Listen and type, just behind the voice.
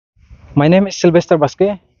My name is Sylvester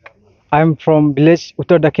Baske. I'm from village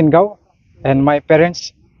Uttar Dakingao, and my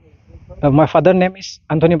parents, my father name is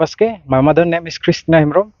Anthony Baske. My mother name is Christina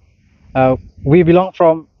Himrom. We belong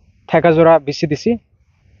from Thakazora, BCDC,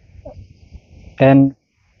 and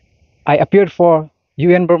I appeared for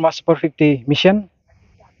UN Burma Super 50 mission,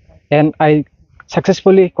 and I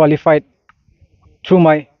successfully qualified through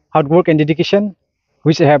my hard work and dedication,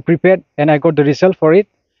 which I have prepared, and I got the result for it.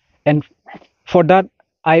 And for that,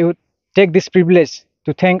 I would take this privilege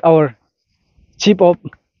to thank our Chief of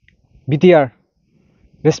BTR,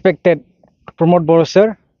 respected Pramod Boro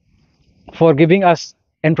sir, for giving us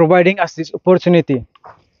and providing us this opportunity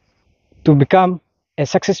to become a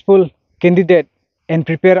successful candidate and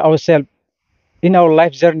prepare ourselves in our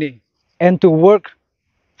life journey and to work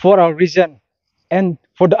for our region and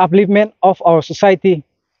for the upliftment of our society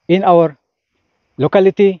in our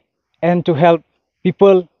locality and to help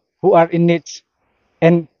people who are in needs.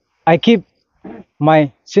 And I keep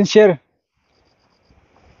my sincere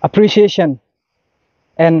appreciation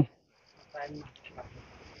and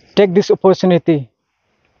take this opportunity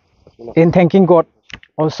in thanking God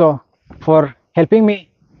also for helping me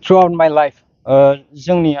throughout my life.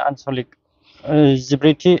 जोंनि आनसलिक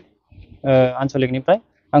 14थि आनसलिकनिफ्राय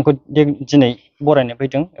आंखौ दिनै बरायनो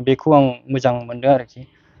फैदों बेखौ आं मोजां मोनदों आरोखि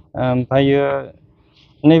ओमफ्रायो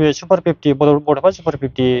नैबे सुपार 50 बड'फा सुपार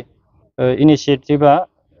 50 इनिशिएटिभआ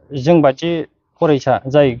जों बादि फरायसा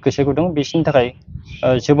जाय गोसो गुदुं बिसोरनि थाखाय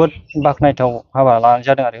जोबोद बाख्नायथाव हाबा लानाय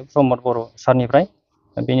जादों आरो प्रमद बर' सारनिफ्राय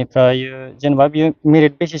बेनिफ्राय जेनेबा बियो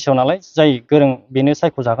मेरिट बेसिसाव नालाय जाय गोरों बेनो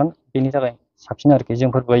सायख'जागोन बेनि थाखाय साबसिन आरोखि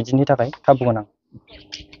जोंफोरबायदिनि थाखाय खाबु गोनां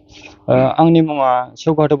आंनि मुङा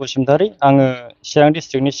सौगात बसुमतारी आङो चिरां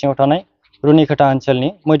डिस्ट्रिक्टनि सिङाव थानाय रुनिकाटा ओनसोलनि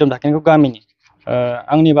मैदोम दाखेंखौ गामिनि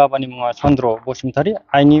आंनि बाबानि मुङा चन्द्र बसुमतारी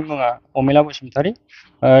आइनि मुङा अमेला बसुमतारी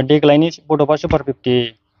देग्लायनि बड'फा सुपार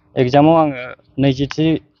 50 एग्जामाव आङो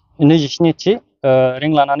 27थि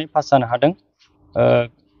रेंक लानानै पास जानो हादों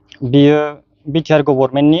बियो बिटिआर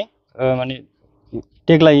गभर्नमेन्टनि माने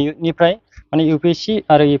देग्लायनिफ्राय माने इउपिएससि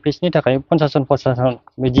आरो एपिएससिनि थाखाय 50 जन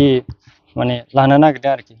बिदि माने लानो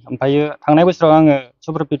नागिरदों आरोखि ओमफ्रायो थांनाय बोसोराव आङो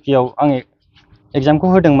सुपार 50आव आङो एग्जामखौ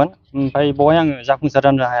होदोंमोन ओमफ्राय बेवहाय आङो जाफुंसार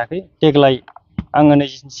जानो हायाखै देग्लाय आङो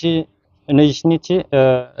 27थि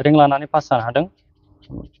रेंक लानानै पास जानो हादों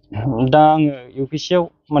दा आङो इउपिएससिआव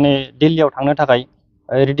माने दिल्लीयाव थांनो थाखाय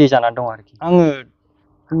रेडि जानानै दं आरोखि आङो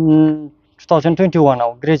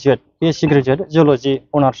 2021आव ग्रेजुवेट बिएससि ग्रेजुवेट जिअल'जि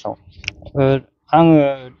अनार्सआव आङो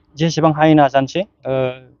जेसेबां हायो नाजानोसै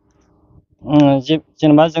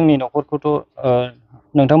जेनेबा जोंनि न'खरखौथ'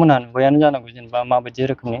 नोंथांमोनहा नुबायानो जानांगौ जेनेबा माबायदि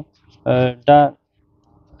रोखोमनि दा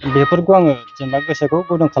बेफोरखौ आङो जेनेबा गोसोखौ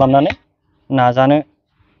गुदुं खालामनानै नाजानो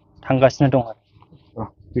थांगासिनो दं आरो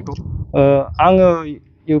आङो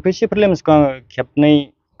इउपिएससि प्रिलिम्सखौ आङो खेबनै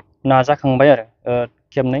नाजाखांबाय आरो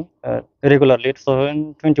खेबनै रेगुलारलि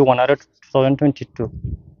 2021 आरो 2022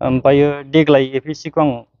 ओमफ्रायो देग्लाय एपिएससिखौ आं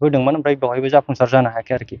होदोंमोन ओमफ्राय बेवहायबो जाफुंसार जानो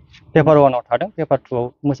हायाखै आरोखि पेपार 1आव थादों पेपार 2आव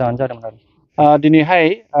मोजाङानो जादोंमोन आरो दिनैहाय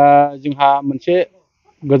जोंहा मोनसे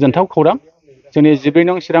गोजोनथाव खौरां जोंनि 14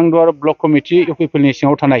 नं चिरांदुवार ब्लक कमिटि इउपिपिएलनि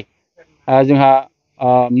सिङाव थानाय जोंहा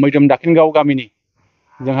मैदोम दाखिनगाव गामिनि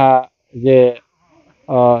जोंहा जे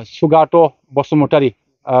सुगात बसुमतारी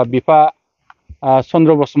बिफा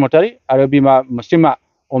चन्द्र बसुमतारी आरो बिमा मुस्लिमा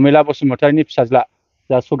अमेला बसुमतारीनि फिसाज्ला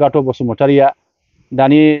जा सुगात बसुमतारीया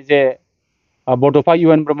दानि जे बड'फा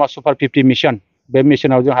इउएन ब्रह्मा सुपार 50 मिशन बे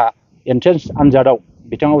मिशनाव जोंहा एन्ट्रेन्स आनजादाव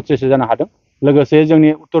बिथाङा उथ्रिसार जानो हादों लोगोसे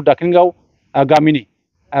जोंनि उत्तर दाखिनगाव गामिनि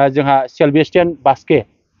जोंहा सेलबेस्टियान बास्के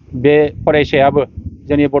बे फरायसायाबो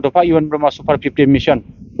जोंनि बड'फा इउएन ब्रह्मा सुपार 50 मिशन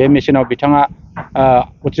बे मिशनाव बिथाङा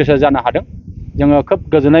उथ्रिसार जानो हादों जोङो खोब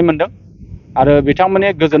गोजोननाय मोनदों आरो बिथांमोननि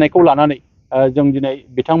गोजोननायखौ लानानै जों दिनै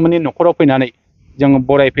बिथांमोननि न'खराव फैनानै जों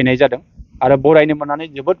बरायफैनाय जादों आरो बरायनो मोननानै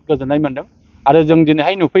जोबोद गोजोननाय मोनदों आरो जों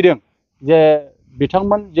दिनैहाय नुफैदों जे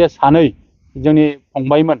बिथांमोन जे सानै जोंनि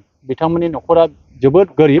फंबायमोन बिथांमोननि न'खरा जोबोद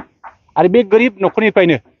गोरिब आरो बे गोरिब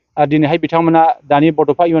न'खरनिफ्रायनो दिनैहाय बिथांमोना दानि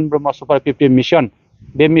बड'फा इउएन ब्रह्मा सुपार 50 मिशन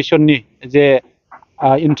बे मिशननि जे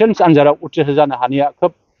एन्ट्रेन्स आनजादाव उथ्रिसार जानो हानाया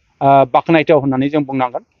खोब बाख्नायथाव होननानै जों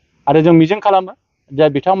बुंनांगोन आरो जों मिजिं खालामो जे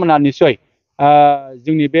बिथांमोना निस्सय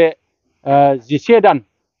जोंनि बे 11 दान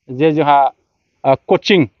जे जोंहा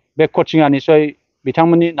कचिं बे कचिंआ निस्सय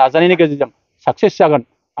बिथांमोननि नाजानायनि गेजेरजों साक्सेस जागोन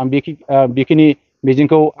आं बेखिनि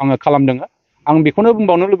मिजिंखौ आङो खालामदों आं बेखौनो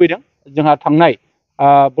बुंबावनो लुबैदों जोंहा थांनाय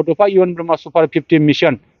बड'फा इउएन ब्रह्मा सुपार 50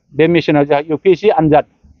 मिशन बे मिशनाव जोंहा इउपिएससि आनजाद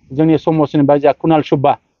जोंनि समसिनबाय जोंहा कुनाल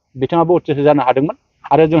सुब्बा बिथाङाबो उथ्रिसार जानो हादोंमोन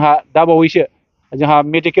आरो जोंहा दा बावैसो जोंहा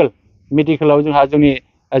मेडिकेलाव जोंहा जोंनि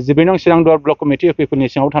 14 नं चिरांदुवार ब्लक कमिटि इउपिपिएलनि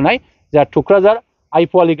सिङाव थानाय जोंहा थुक्राझार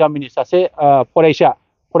आइपुवालि गामिनि सासे फरायसा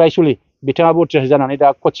फरायसुलि बिथाङाबो उथ्रिसार जानानै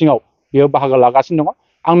दा कचिंआव बेयाव बाहागो लागासिनो दङ।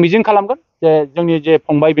 आं मिजिं खालामगोन जे जोंनि जे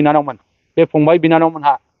फंबाय बिनानावमोन बे फंबाय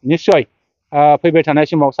बिनानावमोनहा निस्सय फैबाय थानाय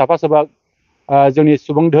समाव साफा साफा जोंनि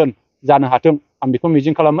सुबुं धोन जानो हाथों आं बेखौ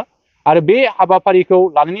मिजिं खालामो। आरो बे हाबाफारिखौ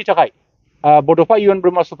लानायनि थाखाय बड'फा U N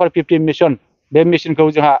Brahma super 50 Mission Bay मिशनखौ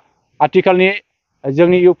जोंहा आथिखालनि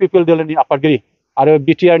जोंनि इउ पि पि एल दोलोनि आफादगिरि आरो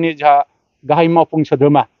बिटिआरनि जोंहा गाहाय मावफुं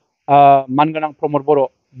सोद्रोमा मानगोनां प्रमद बर'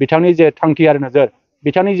 बिथांनि जे थांखि आरो नोजोर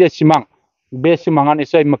बिथांनि जे सिमां बे सिमाङा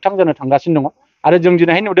निस्सय मोगथां जानो थांगासिनो दङ। आरो जों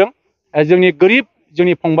दिनैहाय नुदों जोंनि गोरिब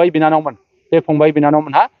जोंनि फंबाय बिनानावमोन बे फंबाय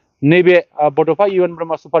बिनानावमोनहा नैबे बड'फा इउ एन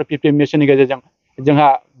ब्रह्म सुपार 50 मिशननि गेजेरजों जोंहा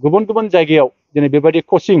गुबुन गुबुन जायगायाव दिनै बेबायदि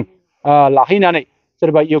कचिं लाहैनानै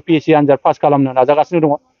सोरबा इउ पि एस सि आनजाद पास खालामनो नाजागासिनो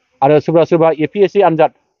दङ आरो सोरबा सोरबा ए पि एस सि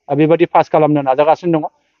आनजाद बेबायदि पास खालामनो नाजागासिनो दङ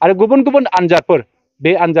आरो गुबुन गुबुन आनजादफोर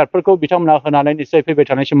बे आनजादफोरखौ बिथांमोना होनानै निस्सय फैबाय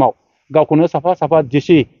थानाय समाव गावखौनो साफा साफा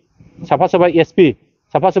डिसि साफा साफा एसपि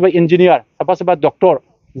साफा साफा इन्जिनियार साफा साफा डक्टर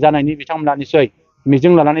जानायनि बिथांमोना निस्सय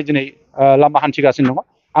मिजिं लानानै दिनै लामा हान्थिगासिनो दङ।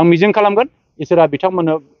 आं मिजिं खालामगोन इसोरा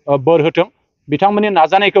बिथांमोननो बोर होथों बिथांमोननि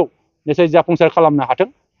नाजानायखौ निस्सय जाफुंसार खालामनो हाथों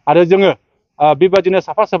आरो जोङो बेबादिनो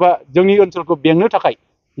साफा साफा जोंनि ओनसोलखौ बेंनो थाखाय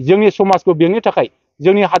जोंनि समाजखौ बेंनो थाखाय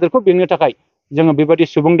जोंनि हादोरखौ बेंनो थाखाय जोङो बेबायदि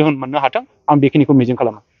सुबुं दोहोन मोननो हाथों आं बेखिनिखौ मिजिं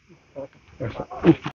खालामो।